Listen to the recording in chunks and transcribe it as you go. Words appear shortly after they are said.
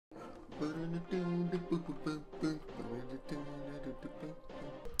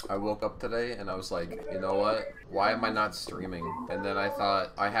I woke up today and I was like, you know what? Why am I not streaming? And then I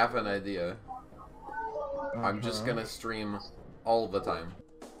thought, I have an idea. I'm just gonna stream all the time.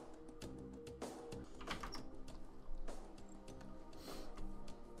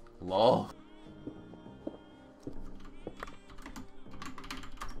 LOL.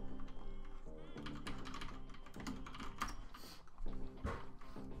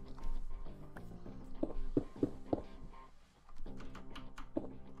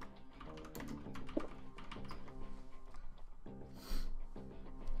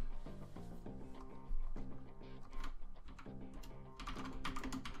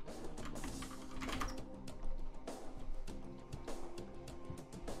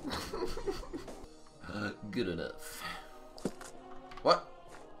 Good enough. What?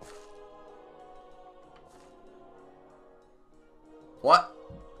 What?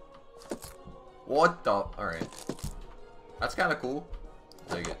 What the? Alright. That's kind of cool.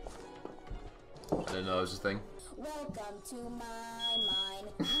 Take it. I didn't know it was a thing. Welcome to my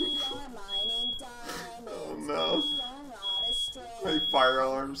mine. We are mining diamonds. Oh no. We are not astray. My fire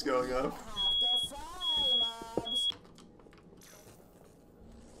alarm's going off. Have to fry mobs.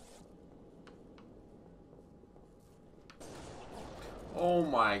 Oh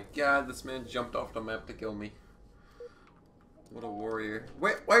my god, this man jumped off the map to kill me. What a warrior.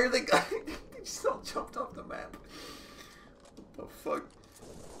 Wait, why are they guys? They still jumped off the map. What the fuck?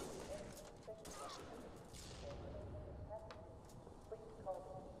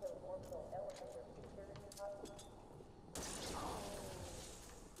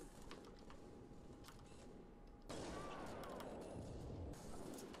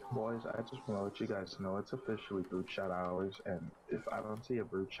 Boys, I just want to let you guys know it's officially brute shot hours, and if I don't see a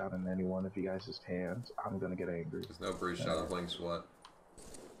brute shot in any one of you guys' hands, I'm gonna get angry. There's no brute shot, I'm playing SWAT.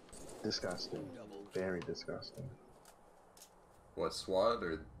 Disgusting. Very disgusting. What, SWAT,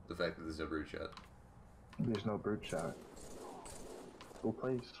 or the fact that there's no brute shot? There's no brute shot. Who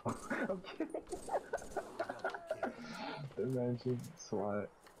plays SWAT? I'm kidding. Imagine SWAT.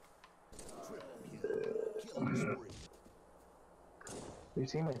 Your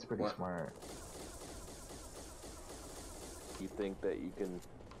teammate's pretty smart. You think that you can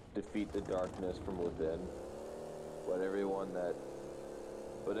defeat the darkness from within, but every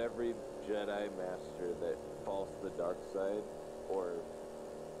Jedi Master that falls to the dark side or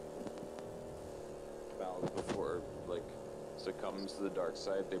bows before, like, succumbs to the dark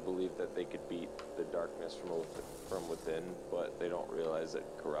side, they believe that they could beat the darkness from within, but they don't realize it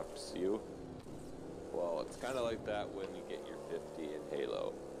corrupts you. Well, it's kind of like that when you get your 50 in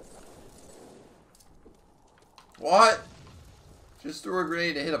Halo. What? Just threw a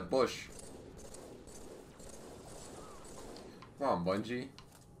grenade to hit a bush. Come on, Bungie.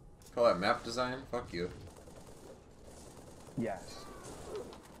 Call that map design? Fuck you. Yes.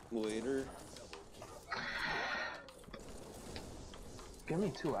 Later. Give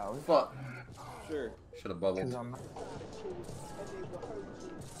me 2 hours. Fuck. Sure. Should have bubbled. 'Cause I'm...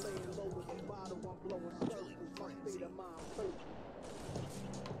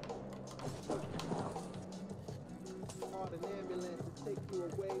 An ambulance to take you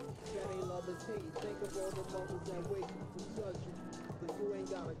away. That ain't love, it's hate. Think of all the mothers that wait to judge you. But you ain't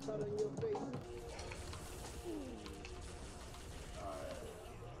got a cut on your face.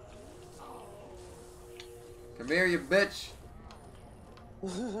 Come here, you bitch!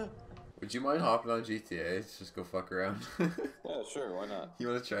 Would you mind hopping on GTA? Let's just go fuck around. Yeah, sure, why not? You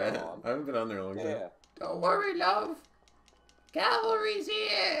wanna try it? I haven't been on there a long time. Yeah. Don't worry, love! Cavalry's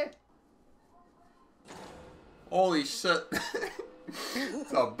here! Holy shit!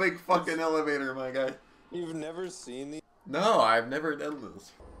 It's a big fucking elevator, my guy. You've never seen these? No, I've never done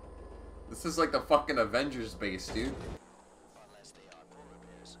this. This is like the fucking Avengers base, dude. Unless they are polar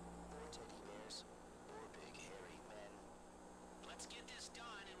bears, or teddy bears, or big hairy men. Let's get this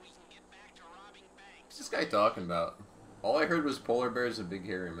done and we can get back to robbing banks. What's this guy talking about? All I heard was polar bears and big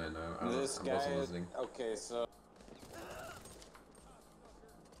hairy men. I This guy. wasn't listening. Okay, so.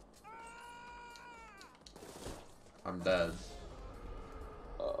 I'm dead.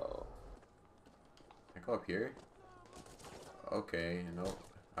 Oh. Can I go up here? Okay, nope.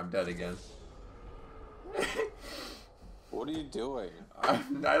 I'm dead again. What are you doing?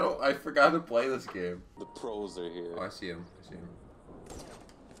 I forgot to play this game. The pros are here. Oh, I see him. I see him.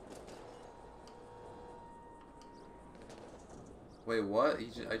 Wait, what?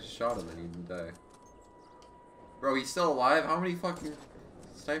 I just shot him and he didn't die. Bro, he's still alive? How many fucking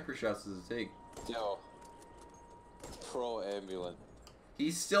sniper shots does it take? Yo. Pro ambulance.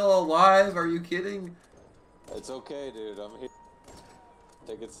 He's still alive? Are you kidding? It's okay, dude. I'm here.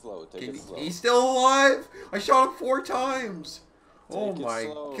 Take it slow. Take it slow. He's still alive! I shot him 4 times! Oh Take it my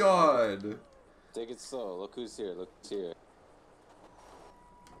slow. god! Take it slow. Look who's here. Look who's here.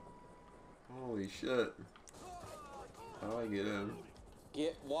 Holy shit. How do I get in?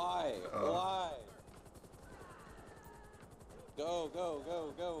 Get why? Why? Go, go,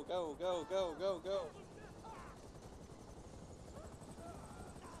 go, go, go, go, go, go, go.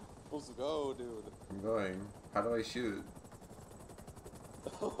 Let's go, dude. I'm going. How do I shoot?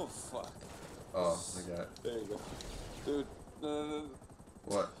 Oh, fuck. Oh, I got it. There you go. Dude, no.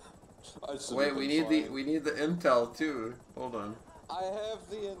 What? I should've Wait, been we need flying. the intel too. Hold on. I have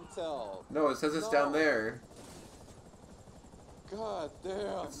the intel. No, it says it's down No. there. God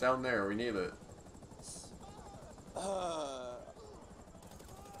damn. It's down there. We need it.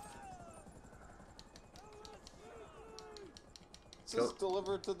 Just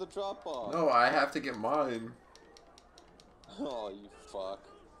deliver it to the drop off. No, I have to get mine. Oh, you fuck.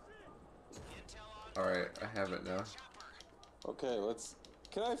 Alright, I have it now. Okay, let's.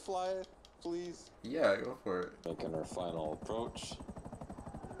 Can I fly it, please? Yeah, go for it. Making our final approach.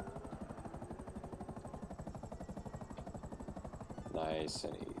 Nice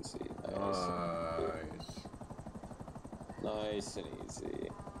and easy. Nice. Nice. Nice and easy.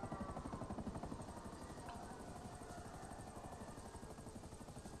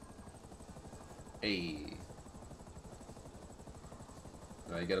 Hey.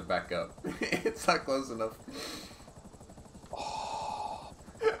 No, you gotta back up. It's not close enough. Oh,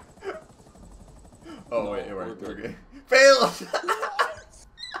 No, wait, it we're worked. good. Okay. Failed!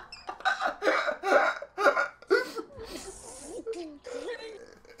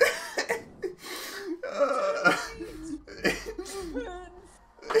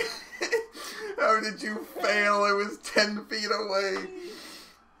 How did you fail? It was 10 feet away.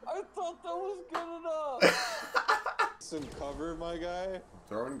 I thought that was good enough. Some cover, my guy.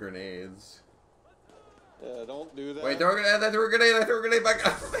 Throwing grenades. Yeah, don't do that. Wait, throw a grenade! I threw a grenade! I threw a grenade back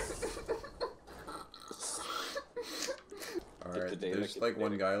up! Alright, data, there's get like the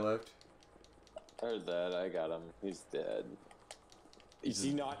one data. guy left. Heard that. I got him. He's dead. Is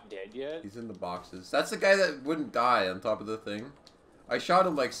he not dead yet? He's in the boxes. That's the guy that wouldn't die on top of the thing. I shot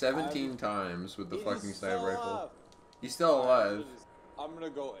him like 17 times with the He's fucking still sniper rifle. alive. He's still alive. I'm gonna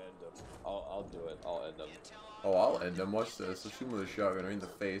go end him. I'll do it. I'll end him. Oh, I'll end him. Watch this. I'll shoot him with a shotgun right in the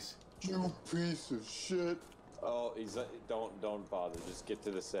face. You piece of shit. Oh, he's don't bother. Just get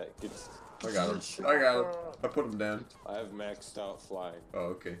to the set. I got him. I got him. I put him down. I have maxed out flying. Oh,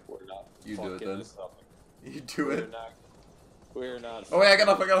 okay. We're not. You do it fucking then. this up. You do We're it. not. We're not. Oh wait, I got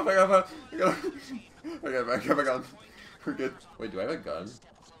off. I got off. I got off. I got off. I got it back. I got my gun. We're good. Wait, do I have a gun?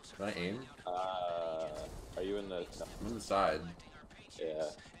 Can I aim? Are you in the? I'm on the side. Yeah.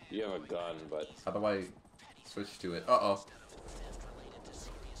 You have a gun, but How do I switch to it? Uh-oh.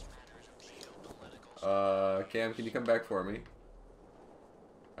 Cam, can you come back for me?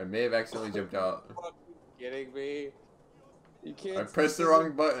 I may have accidentally jumped out. fucking kidding me? You can't. I pressed the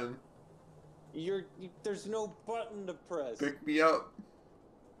wrong button. There's no button to press. Pick me up.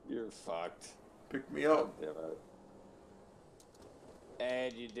 You're fucked. Pick me up. Damn it.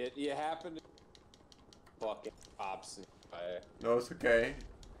 And you happened to fucking opposite. No, it's okay.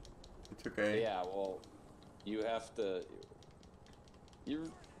 It's okay. Yeah, well, you have to.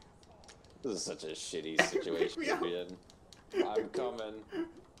 This is such a shitty situation to be in. I'm coming.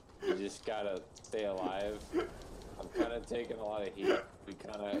 You just gotta stay alive. I'm kind of taking a lot of heat. We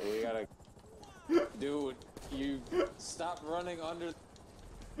gotta. Dude, you stop running under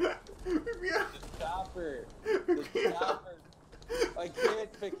Pick me up. the chopper. The chopper. I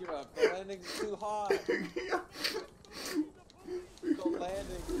can't pick you up. The landing's too hot. Pick me up. The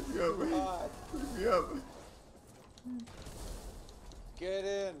landing is too hot. Pick me up. Get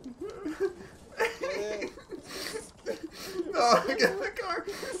in. Get in. No, get in the car.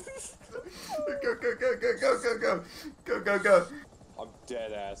 Go, go, go, go, go, go, go. Go, go, go. I'm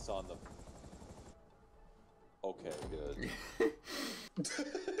dead ass on the. Okay, good.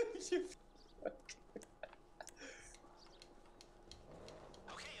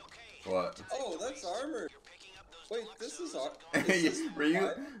 What? Oh, that's armor. Wait, this is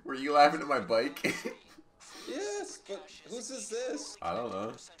Were you laughing at my bike? Yes, but whose is this? I don't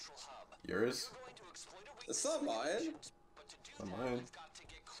know. Yours? It's not mine. Not mine.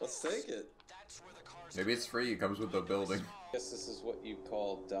 Let's take it. Maybe it's free. It comes with the building. I guess this is what you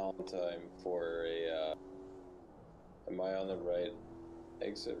call downtime for a. Am I on the right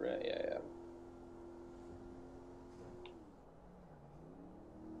exit? Right? Yeah.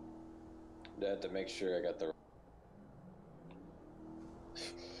 I had to make sure I got the.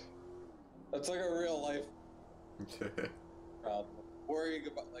 That's like a real life problem. worrying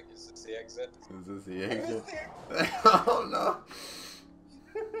about, like, is this the exit? Is this the exit? Oh no!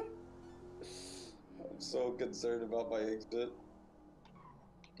 I'm so concerned about my exit.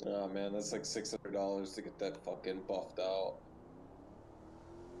 Oh man, that's like $600 to get that fucking buffed out.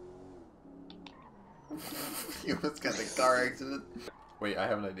 You almost got the car accident. Wait, I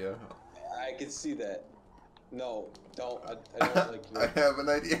have an idea. I can see that. No, don't. I don't like you. I have an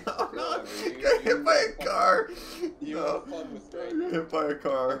idea. Oh no! Whatever, You got hit by a car! You No. have fun with I that. got hit by a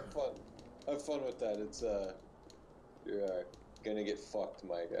car. Have fun with that. It's you're gonna get fucked,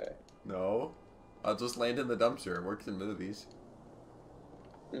 my guy. No. I'll just land in the dumpster. It works in movies.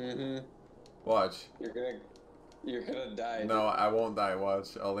 Mm-hmm. Watch. You're gonna die. No, I won't die.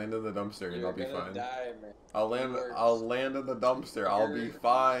 Watch. I'll land in the dumpster and I'll be You're gonna fine. die, man. I'll land in the dumpster. I'll be You're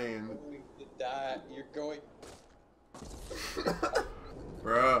fine. going to die. You're going.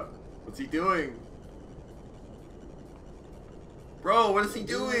 Bruh, what's he doing? Bro, what is he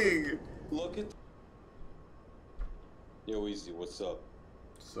doing? Look at. Yo, Easy, what's up?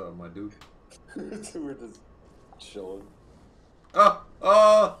 What's up, my dude? We're just chilling.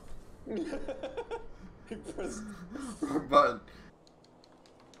 Oh! He pressed. Wrong button.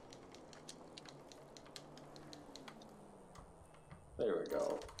 There we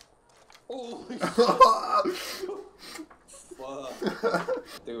go. Holy fuck.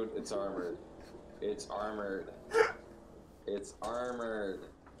 Dude, it's armored. It's armored. It's armored.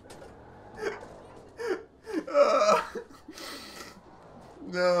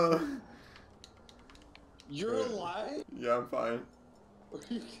 No. You're alive? Yeah, I'm fine. Are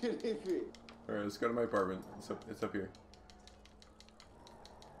you kidding me? Alright, let's go to my apartment. It's up here.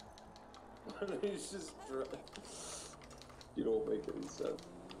 He's just you don't make any sense.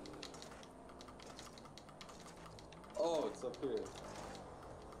 Oh, it's up here.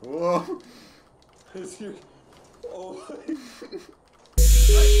 Whoa! It's here. Oh.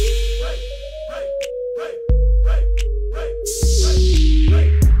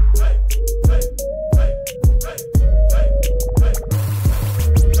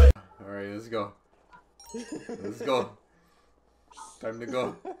 Alright, let's go. Let's go. Time to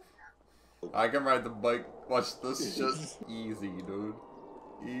go. I can ride the bike. Watch this shit. Easy, dude.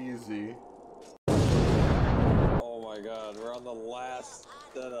 Easy. Oh my god, we're on the last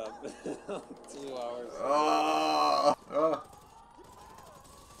setup. 2 hours. Oh! Oh!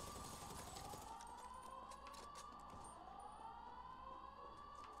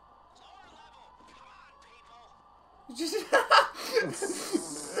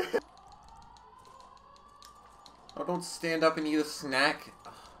 Oh, don't stand up and eat a snack.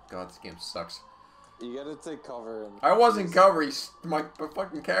 Oh, God, this game sucks. You gotta take cover. And I wasn't covered. My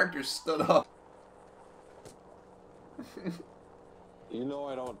fucking character stood up. you know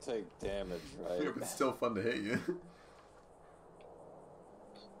I don't take damage, right? Yeah, but it's still fun to hit you.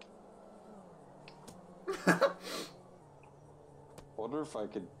 Wonder if I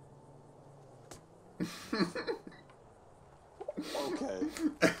could. Okay.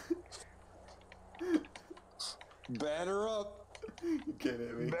 Batter up. You can't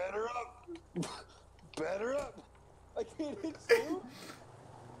hit me. Batter up. Batter up. I can't hit you.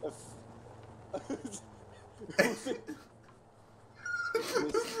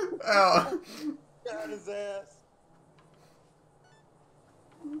 Ow! Got his ass.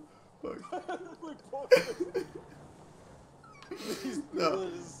 Fuck. He's No.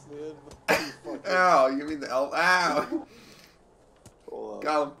 just saying, Ow! You mean the elf? Ow! hold on.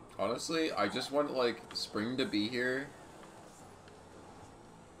 Got him. Honestly, I just want like spring to be here,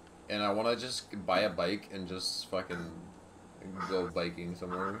 and I want to just buy a bike and just fucking go biking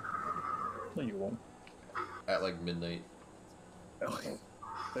somewhere No, you won't. at like midnight. Oh,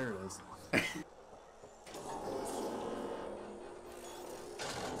 there it is.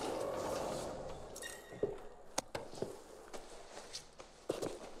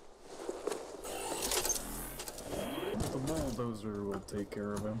 The bulldozer will take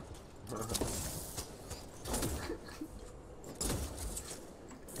care of him.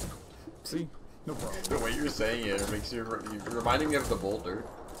 See? No problem. The way you're saying it makes you you're reminding me of the boulder.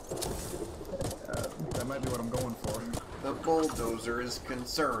 That might be what I'm going for. The bulldozer is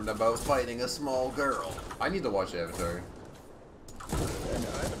concerned about fighting a small girl. I need to watch Avatar. I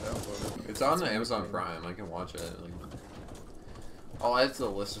haven't downloaded it. It's on Amazon Prime. I can watch it. Like, I'll add to the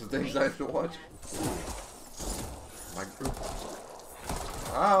list of things I have to watch. My group.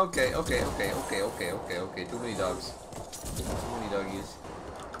 Ah, okay. Too many dogs. Too many doggies.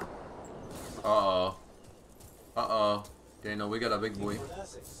 Uh-oh. Daniel, we got a big boy.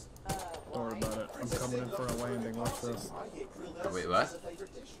 Don't worry about it. I'm coming in for a landing. Watch this. Oh, wait, what?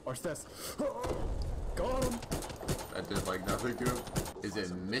 Watch this. Got him. I did like nothing to him. Is it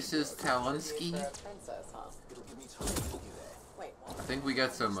Mrs. Talensky? I think we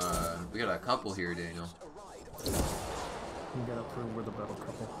got some, we got a couple here, Daniel. You gotta prove we're the better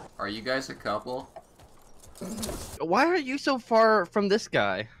couple. Are you guys a couple? Why are you so far from this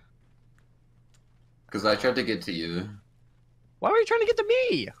guy? Because I tried to get to you. Why were you trying to get to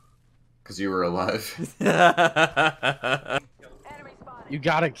me? Because you were alive. You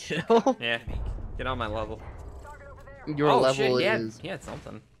got a kill? Yeah, get on my level. Your level shit, is... he had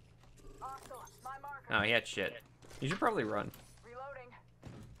something. Oh, he had shit. You should probably run.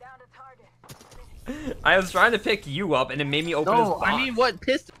 I was trying to pick you up, and it made me open his No, box. I mean, what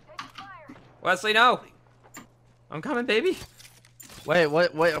pistol? Wesley, no! I'm coming, baby. Wait,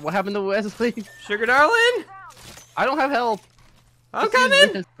 what happened to Wesley? Sugar darling! I don't have help. I'm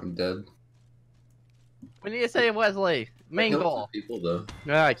coming! I'm dead. We need to save Wesley. Main goal. People though.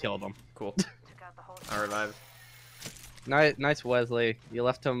 Yeah, I killed him. Cool. I revived. Nice, Wesley. You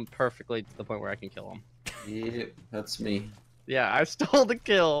left him perfectly to the point where I can kill him. Yeah, that's me. Yeah, I stole the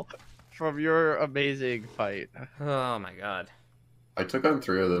kill from your amazing fight. Oh my god. I took on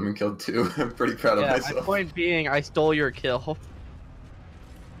 3 of them and killed 2. I'm pretty proud of Yeah, my myself. point being, I stole your kill.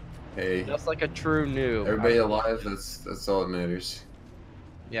 Hey, Just like a true noob. everybody alive, that's all that matters.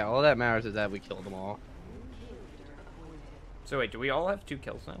 Yeah, all that matters is that we killed them all. So wait, do we all have 2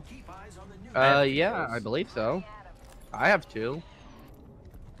 kills now? Yeah, I believe so. I have 2.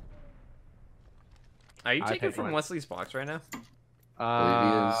 Are you I taking think from mine. Wesley's box right now?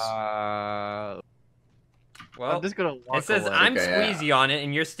 Well, I'm just gonna walk it says away. I'm Okay, squeezy on it,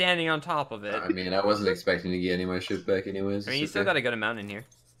 and you're standing on top of it. I mean, I wasn't expecting to get any of my shit back anyways. I mean, you It's still okay. got a good amount in here.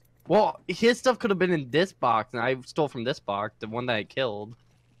 Well, his stuff could have been in this box, and I stole from this box, the one that I killed.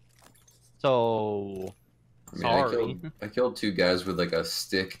 So, I mean, sorry. I killed 2 guys with like a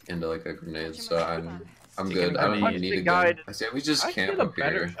stick and like a grenade, so I'm You good. can I don't punch even need the a guy gun. I say we just I camp did a up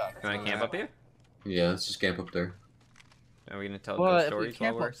better here. shot You want to camp up here? Yeah, let's just camp up there. Are we gonna tell Well, ghost if we stories while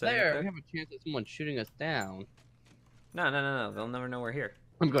camp we're up sitting there, up we there? have a chance of someone shooting us down. No. They'll never know we're here.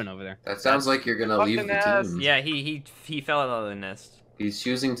 I'm going over there. That sounds like you're gonna leave the Fucking ass. team. Yeah, he fell out of the nest. He's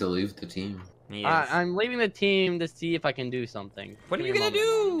choosing to leave the team. He is. I'm leaving the team to see if I can do something. What are Give you me a gonna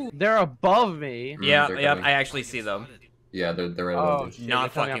moment. do? They're above me. Yeah, they're yep. coming. I actually see them. Yeah, they're right Oh, above you. shit, Not you're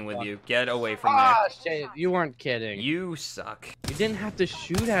telling me fucking I'm with fucked. you. Get away from Ah, shit, you weren't kidding. there. You suck. You didn't have to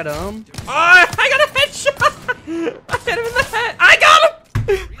shoot at him. Oh, I got a headshot! I hit him in the head. I got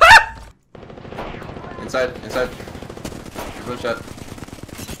him! Ah! Inside. One shot.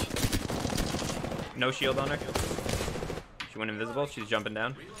 No shield on her. She went invisible. She's jumping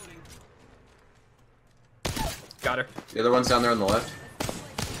down. Got her. The other one's down there on the left.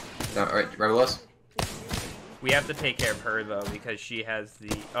 Down, right below us. We have to take care of her though because she has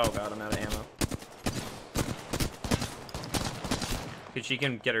the. Oh god, I'm out of ammo. Because she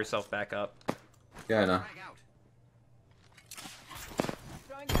can get herself back up. Yeah, I know.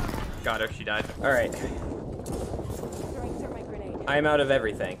 Got her. She died. All right. I'm out of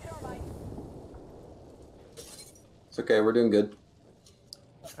everything. It's okay, we're doing good.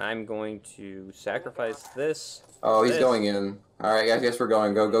 I'm going to sacrifice this. Oh, he's This. going in. Alright, I guess we're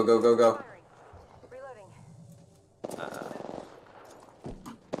going. Go.